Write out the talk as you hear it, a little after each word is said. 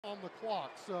on the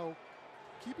clock. So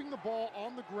keeping the ball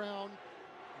on the ground,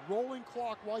 rolling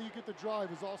clock while you get the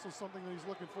drive is also something that he's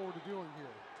looking forward to doing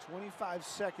here. 25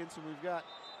 seconds, and we've got,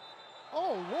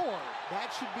 oh, Lord.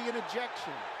 that should be an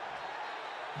ejection.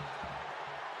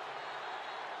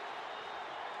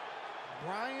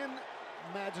 Brian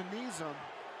Maddenizum,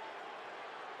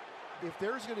 if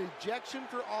there's an ejection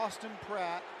for Austin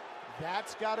Pratt,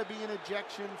 that's got to be an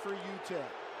ejection for UTEP.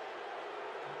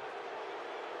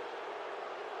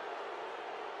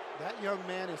 That young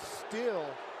man is still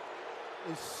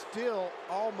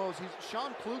almost,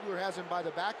 Sean Klugler has him by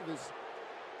the back of his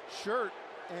shirt,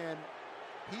 and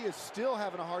he is still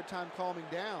having a hard time calming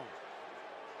down.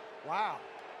 Wow.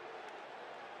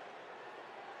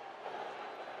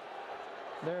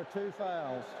 There are 2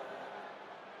 fouls.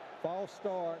 False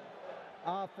start,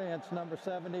 offense number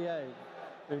 78.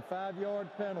 A 5-yard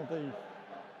penalty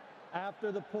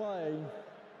after the play,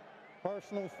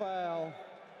 personal foul,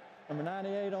 number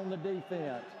 98 on the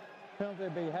defense. Penalty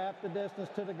would be half the distance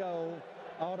to the goal,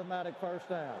 automatic first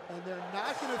down. And they're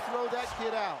not going to throw that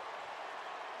kid out.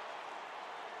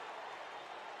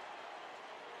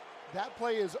 That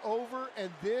play is over, and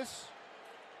this,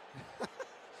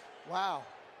 wow.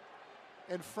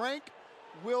 And Frank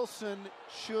Wilson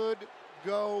should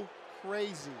go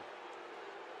crazy.